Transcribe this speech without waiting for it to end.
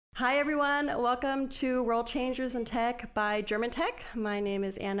Hi everyone, welcome to World Changers in Tech by GERMANTECH. My name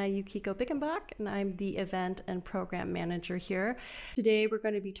is Anna Yukiko Bickenbach and I'm the event and program manager here. Today we're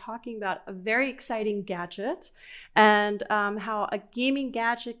going to be talking about a very exciting gadget and how a gaming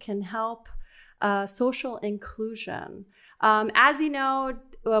gadget can help social inclusion. As you know,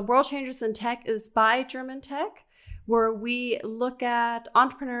 World Changers in Tech is by GERMANTECH, where we look at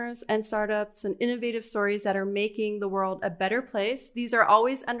entrepreneurs and startups and innovative stories that are making the world a better place. These are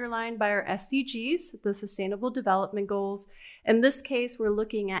always underlined by our SDGs, the Sustainable Development Goals. In this case, we're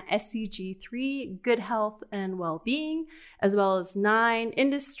looking at SDG 3, good health and well-being, as well as 9,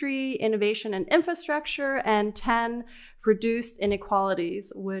 industry, innovation and infrastructure, and 10, reduced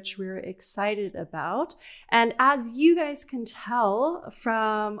inequalities, which we're excited about. And as you guys can tell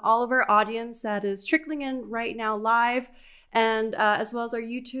from all of our audience that is trickling in right now live, and as well as our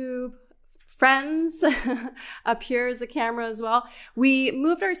YouTube friends up here is a camera as well. We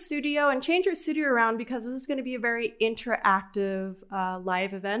moved our studio and changed our studio around because this is going to be a very interactive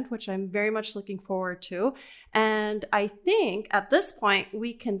live event, which I'm very much looking forward to. And I think at this point,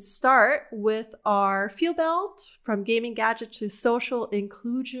 we can start with our Feelbelt from Gaming Gadget to Social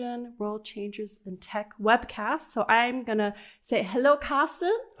Inclusion, World Changers in Tech webcast. So I'm going to say hello,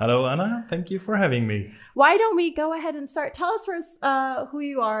 Carsten. Hello, Anna. Thank you for having me. Why don't we go ahead and start? Tell us first who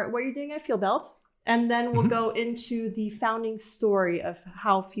you are, what you're doing at Feelbelt, and then we'll go into the founding story of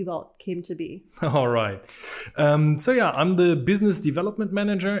how Feelbelt came to be. All right. So yeah, I'm the business development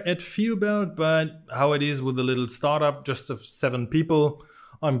manager at Feelbelt, but how it is with a little startup, just of 7 people,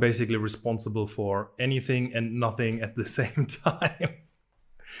 I'm basically responsible for anything and nothing at the same time.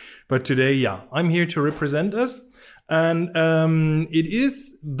 But today, yeah, I'm here to represent us. And it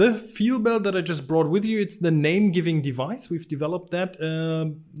is the Feelbelt that I just brought with you. It's the name-giving device. We've developed that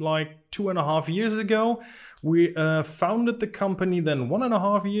like 2.5 years ago. We founded the company then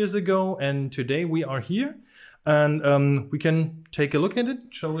 1.5 years ago, and today we are here. And we can take a look at it.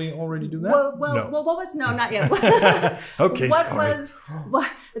 Shall we already do that? No, not yet. Okay,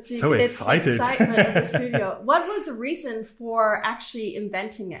 It's so excited. Excitement of the studio. What was the reason for actually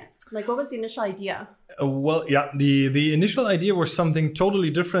inventing it? Like, what was the initial idea? Well, yeah, the initial idea was something totally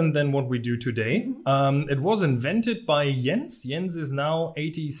different than what we do today. It was invented by Jens. Jens is now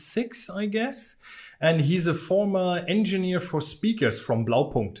 86, I guess. And he's a former engineer for speakers from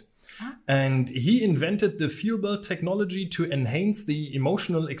Blaupunkt. And he invented the Feelbelt technology to enhance the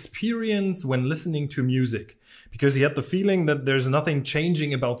emotional experience when listening to music, because he had the feeling that there's nothing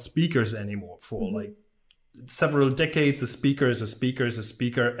changing about speakers anymore. For like several decades, a speaker is a speaker is a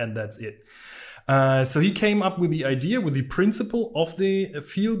speaker, and that's it. So he came up with the idea, with the principle of the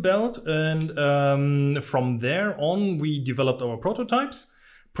Feelbelt, and from there on, we developed our prototypes,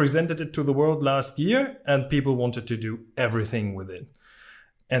 presented it to the world last year, and people wanted to do everything with it.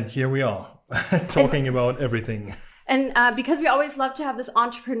 And here we are, talking about everything. And because we always love to have this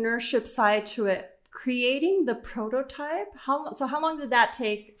entrepreneurship side to it, creating the prototype, how long did that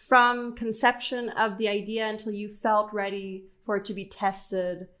take from conception of the idea until you felt ready for it to be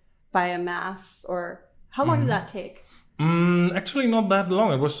tested by a mass? Or how long did that take? Actually, not that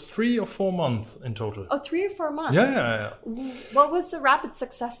long. It was 3 or 4 months in total. Oh, 3 or 4 months? Yeah. What was the rapid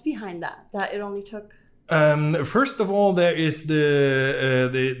success behind that it only took? First of all, there is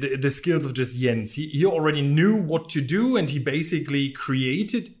the skills of just Jens. He already knew what to do, and he basically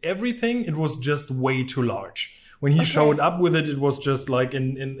created everything. It was just way too large. When he showed up with it, it was just like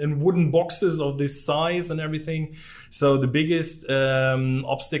in wooden boxes of this size and everything. So the biggest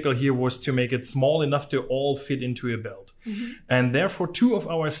obstacle here was to make it small enough to all fit into a belt. And therefore, 2 of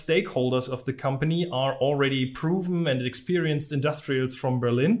our stakeholders of the company are already proven and experienced industrials from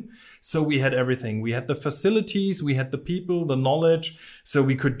Berlin. So we had everything. We had the facilities, we had the people, the knowledge. So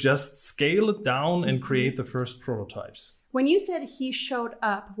we could just scale it down and create the first prototypes. When you said he showed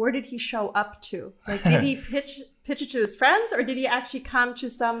up, where did he show up to? Like, did he pitch it to his friends, or did he actually come to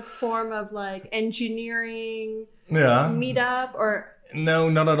some form of like engineering meetup? Or no,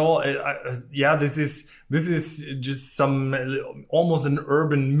 not at all. This is just some almost an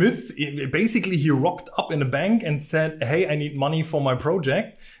urban myth. Basically, he rocked up in a bank and said, "Hey, I need money for my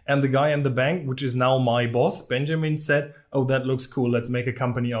project." And the guy in the bank, which is now my boss, Benjamin, said, "Oh, that looks cool. Let's make a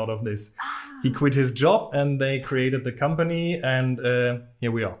company out of this." He quit his job and they created the company, and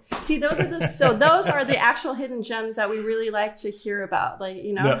here we are. See, those are the actual hidden gems that we really like to hear about, like,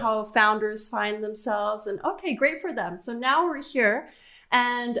 you know, how founders find themselves, and okay, great for them. So now we're here.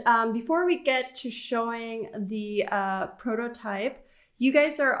 And before we get to showing the prototype, you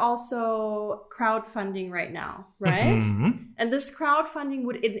guys are also crowdfunding right now, right? And this crowdfunding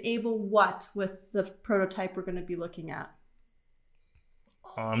would enable what with the prototype we're going to be looking at?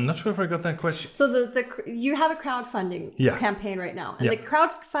 I'm not sure if I got that question. So you have a crowdfunding campaign right now, and the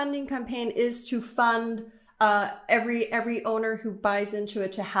crowdfunding campaign is to fund every owner who buys into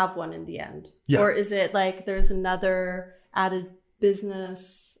it to have one in the end, or is it like there's another added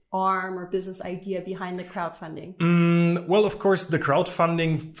business arm or business idea behind the crowdfunding? Well, of course, the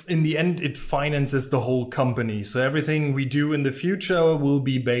crowdfunding, in the end, it finances the whole company. So everything we do in the future will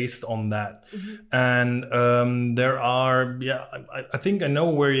be based on that. And there are, I think I know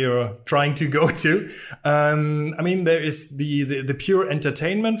where you're trying to go to. I mean, there is the pure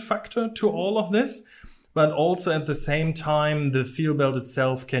entertainment factor to all of this. But also at the same time, the Feelbelt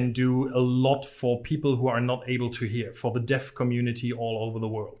itself can do a lot for people who are not able to hear, for the deaf community all over the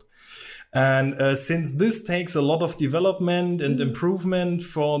world. And since this takes a lot of development and improvement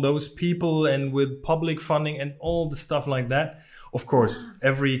for those people, and with public funding and all the stuff like that, of course,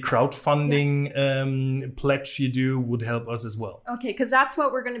 every crowdfunding pledge you do would help us as well. Okay, because that's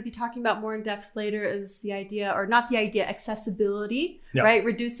what we're going to be talking about more in depth later, is the idea, or not the idea, accessibility, right?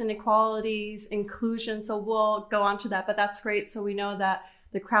 Reduce inequalities, inclusion. So we'll go on to that, but that's great. So we know that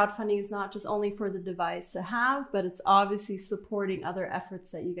the crowdfunding is not just only for the device to have, but it's obviously supporting other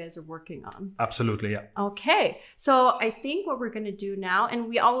efforts that you guys are working on. Absolutely, yeah. Okay, so I think what we're going to do now, and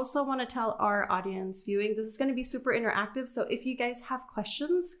we also want to tell our audience viewing, this is going to be super interactive. So if you guys have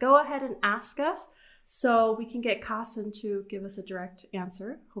questions, go ahead and ask us, so we can get Carsten to give us a direct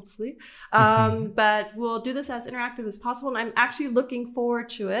answer, hopefully. But we'll do this as interactive as possible. And I'm actually looking forward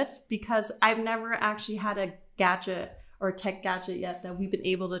to it, because I've never actually had a gadget or tech gadget yet that we've been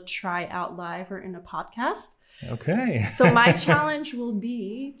able to try out live or in a podcast. Okay. So my challenge will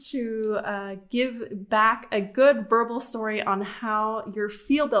be to give back a good verbal story on how your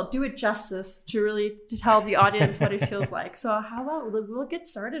Feelbelt, do it justice to tell the audience what it feels like. So how about we'll get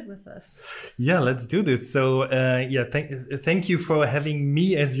started with this? Yeah, let's do this. So thank you for having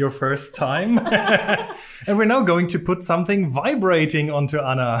me as your first time. And we're now going to put something vibrating onto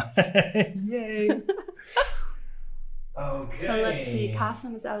Anna. Yay. Okay. So let's see.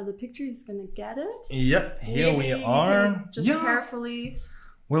 Carsten is out of the picture. He's going to get it. Yep, here we are. Just carefully.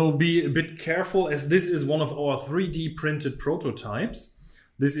 We'll be a bit careful, as this is one of our 3D printed prototypes.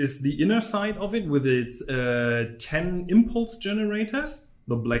 This is the inner side of it with its 10 impulse generators,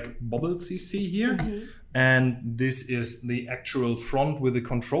 the black bubbles you see here. And this is the actual front with the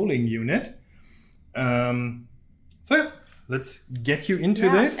controlling unit. So let's get you into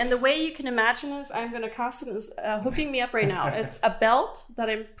this. And the way you can imagine is, Carsten is hooking me up right now. It's a belt that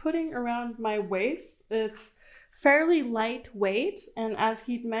I'm putting around my waist. It's fairly lightweight. And as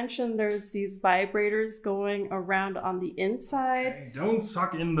he'd mentioned, there's these vibrators going around on the inside. Hey, don't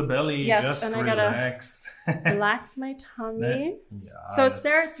suck in the belly, just and relax. I gotta relax my tummy. So it's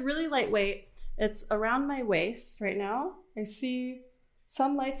there, it's really lightweight. It's around my waist right now. I see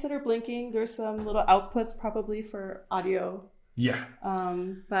some lights that are blinking. There's some little outputs probably for audio.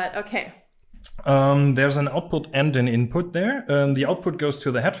 But okay. There's an output and an input there. The output goes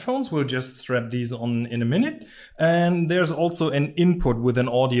to the headphones. We'll just strap these on in a minute. And there's also an input with an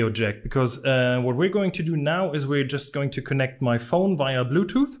audio jack, because what we're going to do now is we're just going to connect my phone via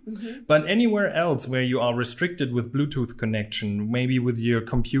Bluetooth. But anywhere else where you are restricted with Bluetooth connection, maybe with your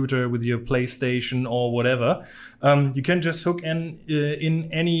computer, with your PlayStation or whatever, you can just hook in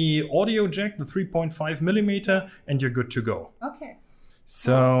any audio jack, the 3.5 millimeter, and you're good to go. Okay.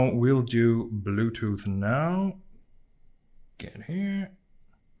 So we'll do Bluetooth now. Get here.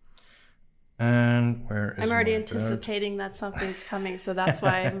 And where is I'm already anticipating that something's coming, so that's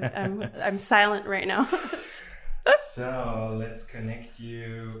why I'm silent right now. So let's connect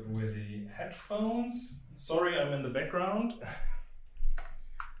you with the headphones. Sorry, I'm in the background.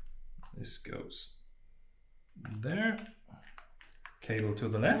 This goes there. Cable to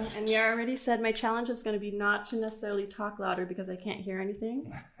the left. And you already said my challenge is going to be not to necessarily talk louder because I can't hear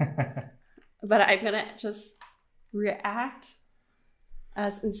anything. But I'm going to just react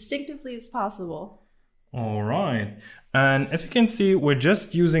as instinctively as possible. All right. And as you can see, we're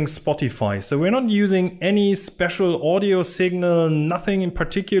just using Spotify. So we're not using any special audio signal, nothing in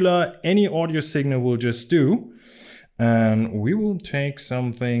particular. Any audio signal will just do. And we will take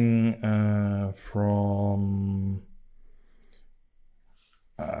something from...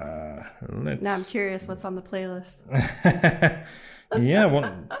 Now I'm curious what's on the playlist.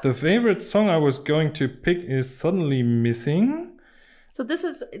 The favorite song I was going to pick is Suddenly Missing. So this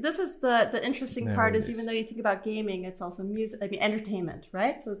is the interesting part is even though you think about gaming, it's also music, entertainment,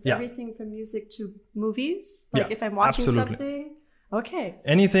 right? So it's everything from music to movies. Like if I'm watching something, okay.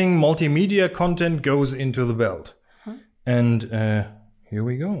 Anything multimedia content goes into the belt. And here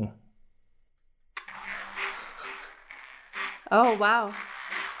we go. Oh, wow.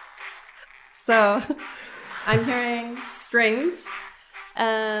 So I'm hearing strings,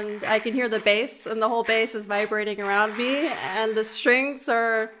 and I can hear the bass, and the whole bass is vibrating around me, and the strings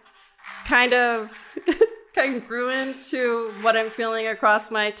are kind of congruent to what I'm feeling across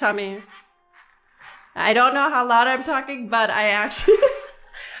my tummy. I don't know how loud I'm talking, but I actually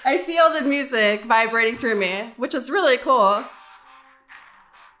I feel the music vibrating through me, which is really cool.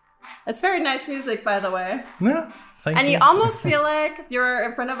 It's very nice music, by the way. Yeah, thank you. And you almost feel like you're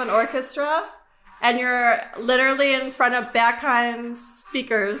in front of an orchestra, and you're literally in front of Berghain's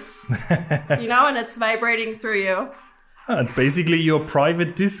speakers, you know, and it's vibrating through you. It's basically your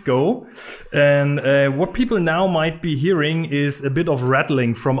private disco. And what people now might be hearing is a bit of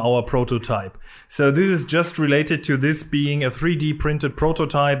rattling from our prototype. So this is just related to this being a 3D printed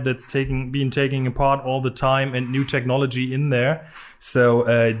prototype that's been taken apart all the time, and new technology in there.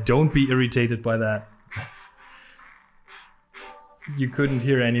 So don't be irritated by that. You couldn't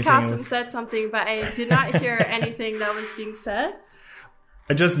hear anything. Carsten said something, but I did not hear anything that was being said.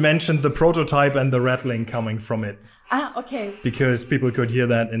 I just mentioned the prototype and the rattling coming from it. Ah, okay. Because people could hear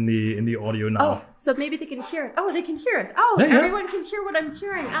that in the audio now. Oh, so maybe they can hear it. Oh, they can hear it. Oh, yeah, everyone can hear what I'm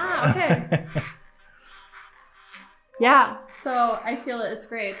hearing. Ah, okay. Yeah, so I feel it. It's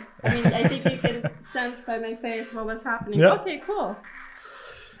great. I mean, I think you can sense by my face what was happening. Yeah. Okay, cool.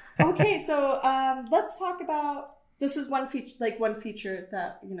 Okay, so let's talk about, this is one feature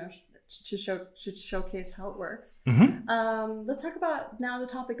that, you know, should showcase how it works. Mm-hmm. Let's talk about now the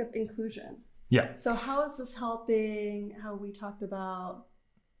topic of inclusion. Yeah. So how is this helping how we talked about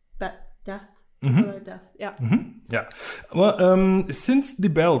death? Mm-hmm. Death. Yeah. Mm-hmm. Yeah. Well, since the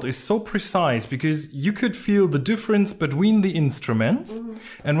belt is so precise, because you could feel the difference between the instruments, mm-hmm.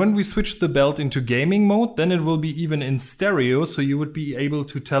 and when we switch the belt into gaming mode, then it will be even in stereo, so you would be able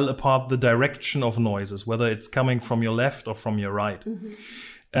to tell apart the direction of noises, whether it's coming from your left or from your right. Mm-hmm.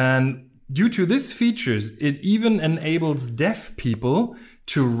 And due to these features, it even enables deaf people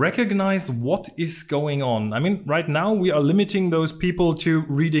to recognize what is going on. I mean, right now we are limiting those people to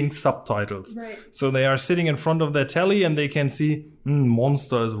reading subtitles. Right. So they are sitting in front of their telly and they can see,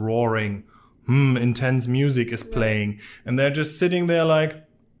 monster is roaring, intense music is playing. And they're just sitting there like,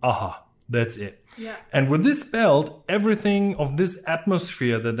 aha, that's it. Yeah. And with this belt, everything of this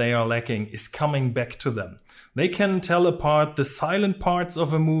atmosphere that they are lacking is coming back to them. They can tell apart the silent parts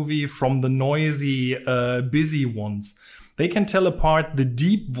of a movie from the noisy, busy ones. They can tell apart the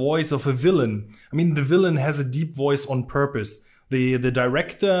deep voice of a villain. I mean, the villain has a deep voice on purpose. The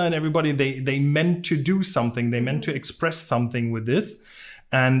director and everybody, they meant to do something. They meant to express something with this.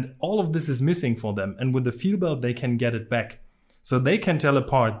 And all of this is missing for them. And with the Feelbelt, they can get it back. So they can tell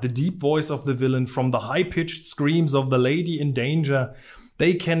apart the deep voice of the villain from the high-pitched screams of the lady in danger.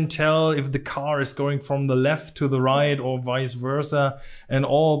 They can tell if the car is going from the left to the right or vice versa, and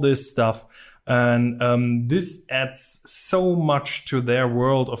all this stuff. And this adds so much to their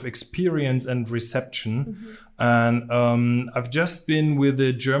world of experience and reception. Mm-hmm. And I've just been with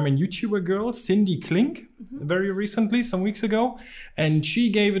a German YouTuber girl, Cindy Klink, very recently, some weeks ago. And she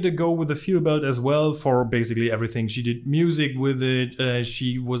gave it a go with the Feelbelt as well for basically everything. She did music with it.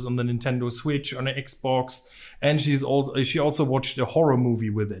 She was on the Nintendo Switch, on the Xbox. And she also watched a horror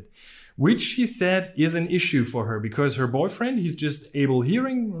movie with it, which she said is an issue for her because her boyfriend, he's just able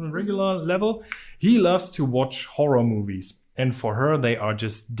hearing on a regular level. He loves to watch horror movies. And for her, they are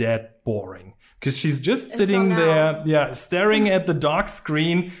just dead boring. Because she's just sitting there, staring at the dark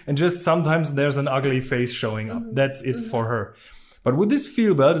screen, and just sometimes there's an ugly face showing up. That's it for her. But with this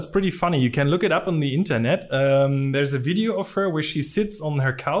Feelbelt, it's pretty funny. You can look it up on the internet. There's a video of her where she sits on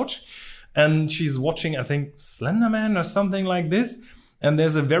her couch and she's watching, I think, Slender Man or something like this. And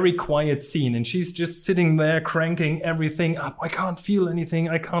there's a very quiet scene and she's just sitting there cranking everything up. I can't feel anything.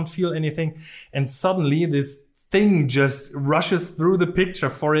 I can't feel anything. And suddenly this thing just rushes through the picture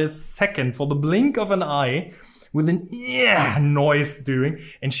for a second, for the blink of an eye, with an noise doing,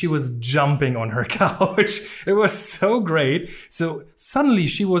 and she was jumping on her couch. It was so great. So suddenly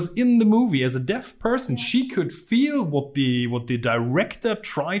she was in the movie. As a deaf person, she could feel what the director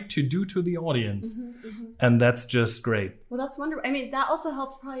tried to do to the audience. And that's just great. Well, that's wonderful. I mean, that also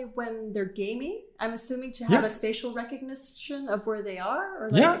helps probably when they're gaming, I'm assuming, to have a spatial recognition of where they are, or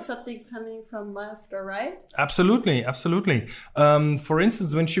like if something's coming from left or right. Absolutely, absolutely. For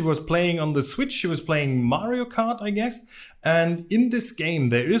instance, when she was playing on the Switch, she was playing Mario Kart, I guess. And in this game,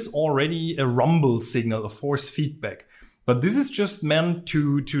 there is already a rumble signal, a force feedback. But this is just meant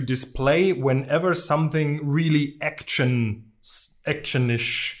to display whenever something really actionish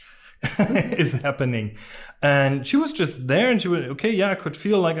is happening. And she was just there and she went, okay, yeah, I could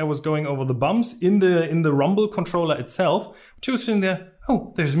feel like I was going over the bumps in the rumble controller itself. She was sitting there,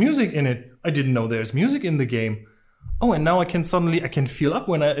 oh, there's music in it. I didn't know there's music in the game. Oh, and now I can feel up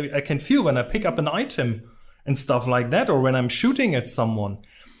when I can feel when I pick up an item and stuff like that, or when I'm shooting at someone.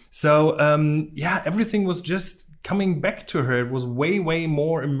 So yeah, everything was just coming back to her. It was way, way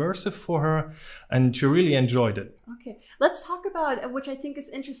more immersive for her, and she really enjoyed it. Okay, let's talk about, which I think is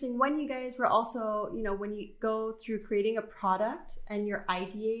interesting, when you guys were also, you know, when you go through creating a product and you're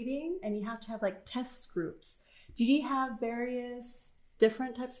ideating and you have to have like test groups. Did you have various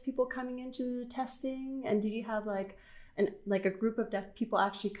different types of people coming into the testing? And did you have like a group of deaf people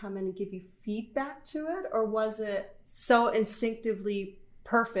actually come in and give you feedback to it? Or was it so instinctively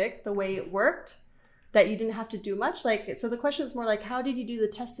perfect the way it worked that you didn't have to do much? Like, so the question is more like, how did you do the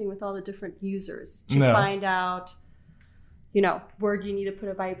testing with all the different users to find out, you know, where do you need to put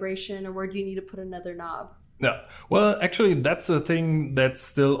a vibration or where do you need to put another knob? Yeah, well, actually, that's a thing that's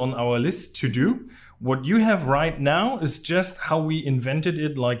still on our list to do. What you have right now is just how we invented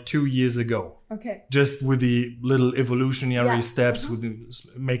it like 2 years ago. Okay. Just with the little evolutionary steps, with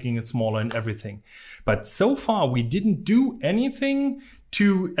making it smaller and everything. But so far, we didn't do anything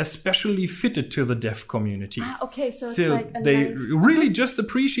to especially fit it to the deaf community. Okay, so it's like they really just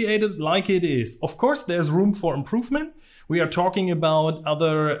appreciate it like it is. Of course, there's room for improvement. We are talking about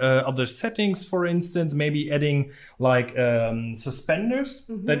other settings, for instance, maybe adding like suspenders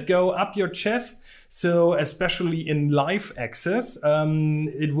that go up your chest. So especially in live access,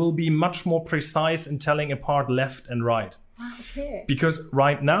 it will be much more precise in telling apart left and right. Okay. Because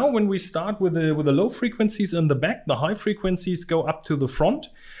right now, when we start with the low frequencies in the back, the high frequencies go up to the front.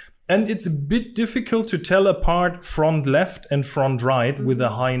 And it's a bit difficult to tell apart front left and front right with the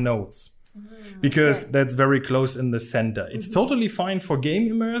high notes. Because that's very close in the center. It's totally fine for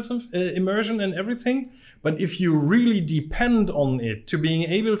game immersion and everything. But if you really depend on it to being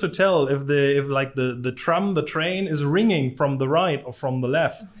able to tell if the tram, the train is ringing from the right or from the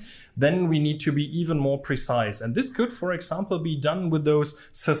left, then we need to be even more precise. And this could, for example, be done with those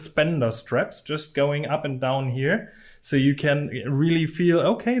suspender straps just going up and down here. So you can really feel,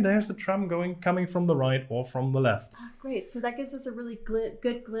 okay, there's a tram coming from the right or from the left. Great. So that gives us a really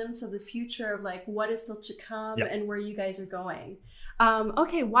good glimpse of the future of like what is still to come and where you guys are going.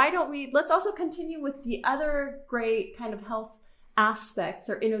 Okay, let's also continue with the other great kind of health aspects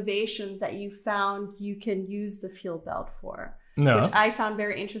or innovations that you found you can use the Feelbelt for. Which I found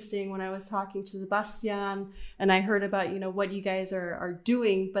very interesting when I was talking to Sebastian and I heard about, you know, what you guys are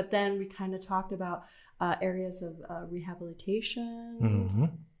doing, but then we kind of talked about areas of rehabilitation.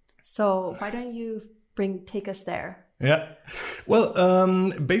 So why don't you take us there? Yeah. Well,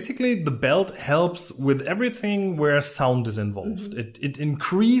 basically the belt helps with everything where sound is involved. It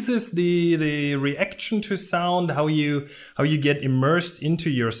increases the reaction to sound, how you get immersed into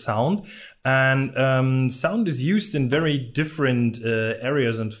your sound. And sound is used in very different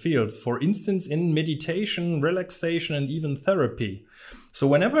areas and fields. For instance, in meditation, relaxation, and even therapy. So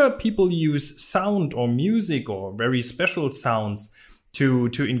whenever people use sound or music or very special sounds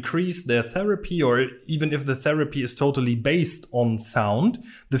to increase their therapy, or even if the therapy is totally based on sound,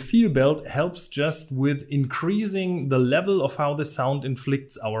 the Feelbelt helps just with increasing the level of how the sound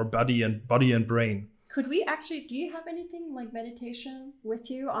inflicts our body and brain. Could we actually, do you have anything like meditation with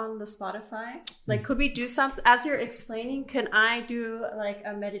you on the Spotify? Like, could we do something, as you're explaining, can I do like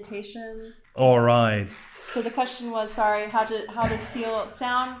a meditation? All right. So the question was, sorry, how does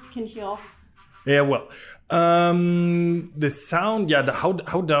sound can heal? Yeah, well, the sound,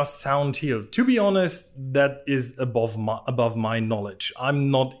 how does sound heal? To be honest, that is above my knowledge. I'm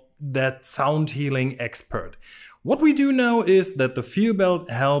not that sound healing expert. What we do know is that the Feelbelt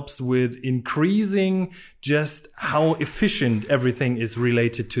helps with increasing just how efficient everything is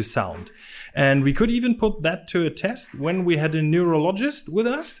related to sound. And we could even put that to a test when we had a neurologist with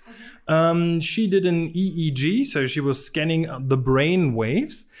us. She did an EEG, so she was scanning the brain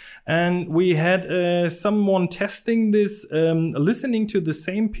waves. And we had someone testing this, listening to the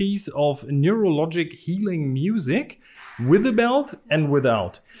same piece of neurologic healing music with the belt and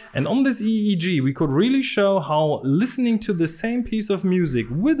without. And on this EEG, we could really show how listening to the same piece of music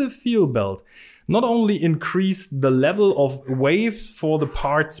with a Feelbelt not only increased the level of waves for the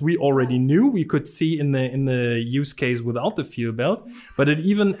parts we already knew we could see in the use case without the Feelbelt, but it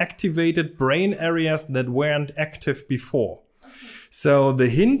even activated brain areas that weren't active before. So the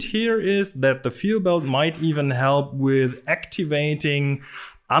hint here is that the Feelbelt might even help with activating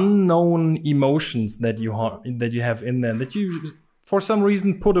unknown emotions that you have in there, that you for some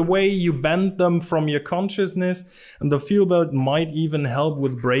reason put away, you banned them from your consciousness, and the Feelbelt might even help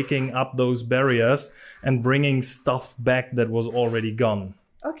with breaking up those barriers and bringing stuff back that was already gone.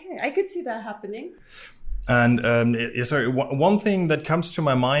 Okay, I could see that happening. And sorry, one thing that comes to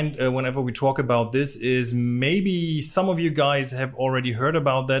my mind whenever we talk about this is maybe some of you guys have already heard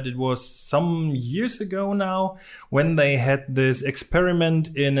about that. It was some years ago now when they had this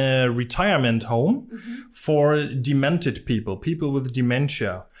experiment in a retirement home for demented people, people with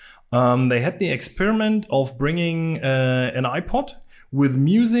dementia. They had the experiment of bringing an iPod with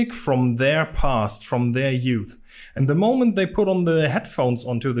music from their past, from their youth. And the moment they put on the headphones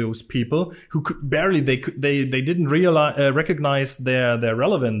onto those people who could barely, they didn't recognize their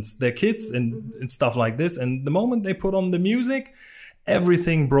relevance, their kids and stuff like this. And the moment they put on the music,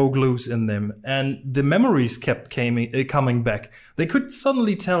 everything broke loose in them. And the memories kept coming back. They could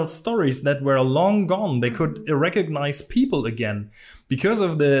suddenly tell stories that were long gone. They could recognize people again because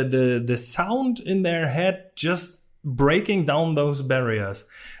of the sound in their head just breaking down those barriers.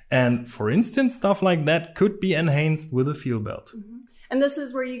 And for instance, stuff like that could be enhanced with a Feelbelt. And this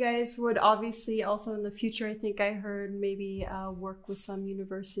is where you guys would obviously also in the future, I think I heard maybe work with some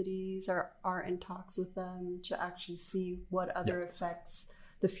universities or are in talks with them to actually see what other effects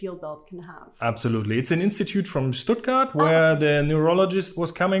the Feelbelt can have. Absolutely. It's an institute from Stuttgart where the neurologist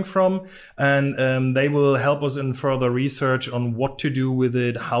was coming from, and they will help us in further research on what to do with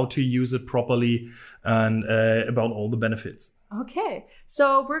it, how to use it properly, and about all the benefits. Okay,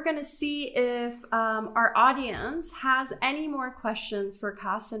 so we're going to see if our audience has any more questions for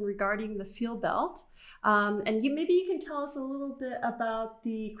Carsten regarding the Feelbelt. And maybe you can tell us a little bit about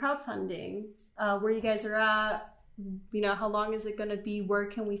the crowdfunding, where you guys are at. You know, how long is it going to be? Where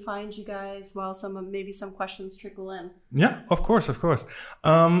can we find you guys? While maybe some questions trickle in. Yeah, of course.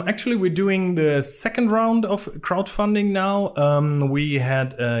 Actually, we're doing the second round of crowdfunding now. We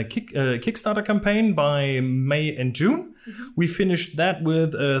had a Kickstarter campaign by May and June. We finished that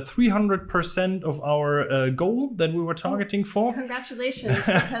with 300% of our goal that we were targeting for. Congratulations,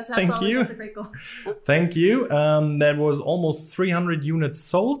 because that's a great goal. Thank you. That was almost 300 units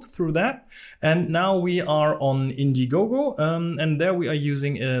sold through that. And now we are on Indiegogo, and there we are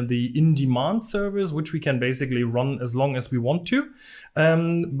using the in-demand service, which we can basically run as long as we want to.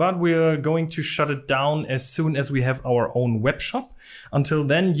 But we're going to shut it down as soon as we have our own web shop. Until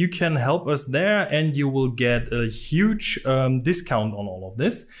then, you can help us there and you will get a huge discount on all of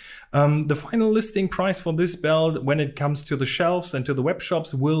this. The final listing price for this belt, when it comes to the shelves and to the web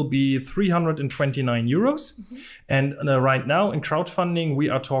shops, will be 329 euros. And right now in crowdfunding, we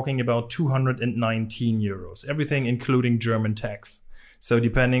are talking about 219 euros, everything including German tax. So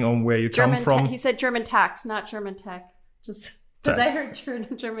depending on where you come from. He said German tax, not German tech. Just because I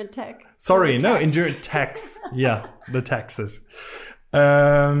heard German tech. Sorry, no, in German tax. Yeah, the taxes.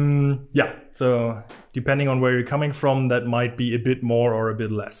 Yeah, so depending on where you're coming from, that might be a bit more or a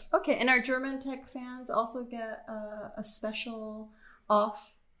bit less. Okay, and our German tech fans also get a special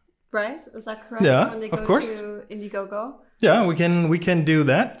off, right? Is that correct? Yeah, when they of go course. to Indiegogo? Yeah, we can do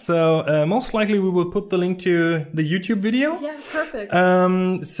that. So most likely we will put the link to the YouTube video. Yeah, perfect.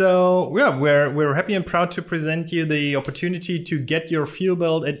 So yeah, we're happy and proud to present you the opportunity to get your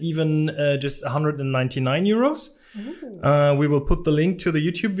Feelbelt at even just 199 euros. We will put the link to the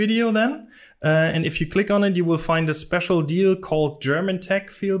YouTube video then. And if you click on it, you will find a special deal called GERMANTECH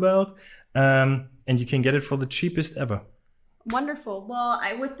Feelbelt. And you can get it for the cheapest ever. Wonderful. Well,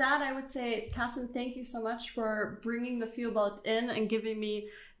 with that, I would say, Carsten, thank you so much for bringing the Feelbelt in and giving me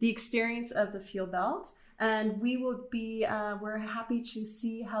the experience of the Feelbelt. And we will be, we're happy to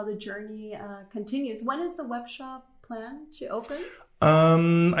see how the journey continues. When is the web shop planned to open?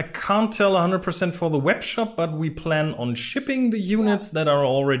 I can't tell 100% for the web shop, but we plan on shipping the units that are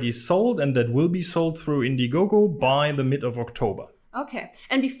already sold and that will be sold through Indiegogo by the mid of October. Okay.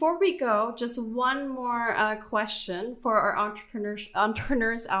 And before we go, just one more question for our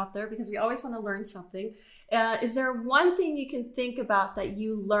entrepreneurs out there, because we always want to learn something. Is there one thing you can think about that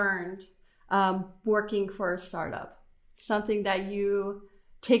you learned working for a startup? Something that you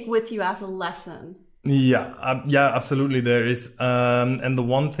take with you as a lesson? Yeah, absolutely there is. And the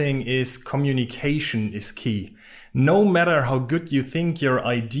one thing is communication is key. No matter how good you think your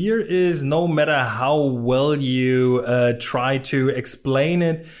idea is, no matter how well you try to explain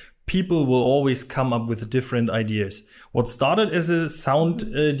it, people will always come up with different ideas. What started as a sound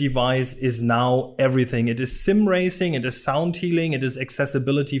device is now everything. It is sim racing, it is sound healing, it is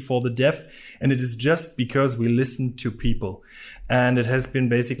accessibility for the deaf, and it is just because we listen to people. And it has been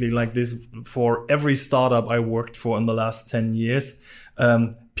basically like this for every startup I worked for in the last 10 years.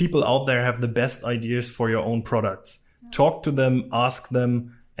 People out there have the best ideas for your own products. Talk to them, ask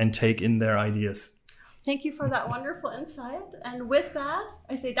them, and take in their ideas. Thank you for that wonderful insight. And with that,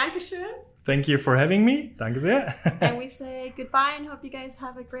 I say Dankeschön. Thank you for having me. Danke sehr. And we say goodbye and hope you guys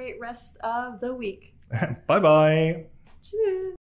have a great rest of the week. Bye-bye. Tschüss.